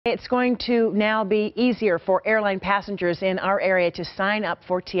It's going to now be easier for airline passengers in our area to sign up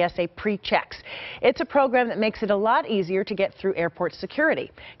for TSA Prechecks. It's a program that makes it a lot easier to get through airport security.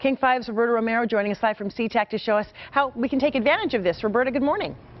 King 5's Roberta Romero joining us live from SeaTac to show us how we can take advantage of this. Roberta, good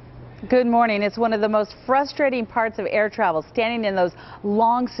morning. Good morning. It's one of the most frustrating parts of air travel, standing in those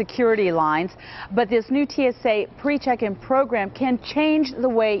long security lines. But this new TSA pre-check-in program can change the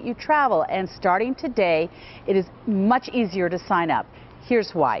way you travel. And starting today, it is much easier to sign up.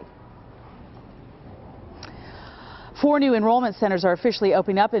 Here's why. 4 new enrollment centers are officially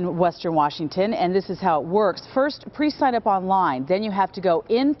opening up in Western Washington, and this is how it works. First, pre-sign up online. Then you have to go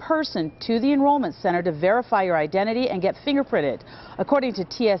in person to the enrollment center to verify your identity and get fingerprinted. According to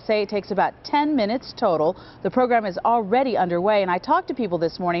TSA, it takes about 10 minutes total. The program is already underway, and I talked to people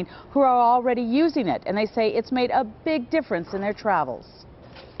this morning who are already using it, and they say it's made a big difference in their travels.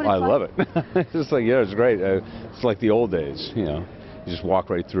 I love it. It's like, yeah, it's great. It's like the old days, you know. You just walk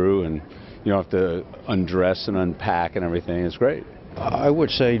right through and you don't have to undress and unpack and everything. It's great. I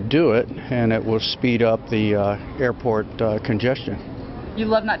would say do it, and it will speed up the airport congestion. You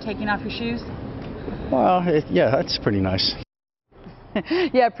love not taking off your shoes? Well, yeah, that's pretty nice.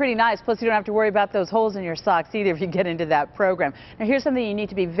 Yeah, pretty nice. Plus, you don't have to worry about those holes in your socks either if you get into that program. Now, here's something you need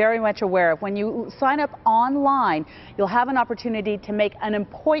to be very much aware of. When you sign up online, you'll have an opportunity to make an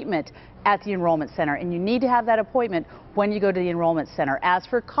appointment at the enrollment center, and you need to have that appointment when you go to the enrollment center. As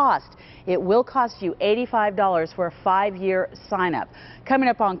for cost, it will cost you $85 for a 5-year sign-up. Coming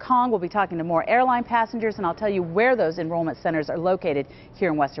up on Kong, we'll be talking to more airline passengers, and I'll tell you where those enrollment centers are located here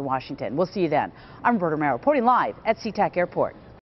in Western Washington. We'll see you then. I'm Roberta Romero, reporting live at SeaTac Airport.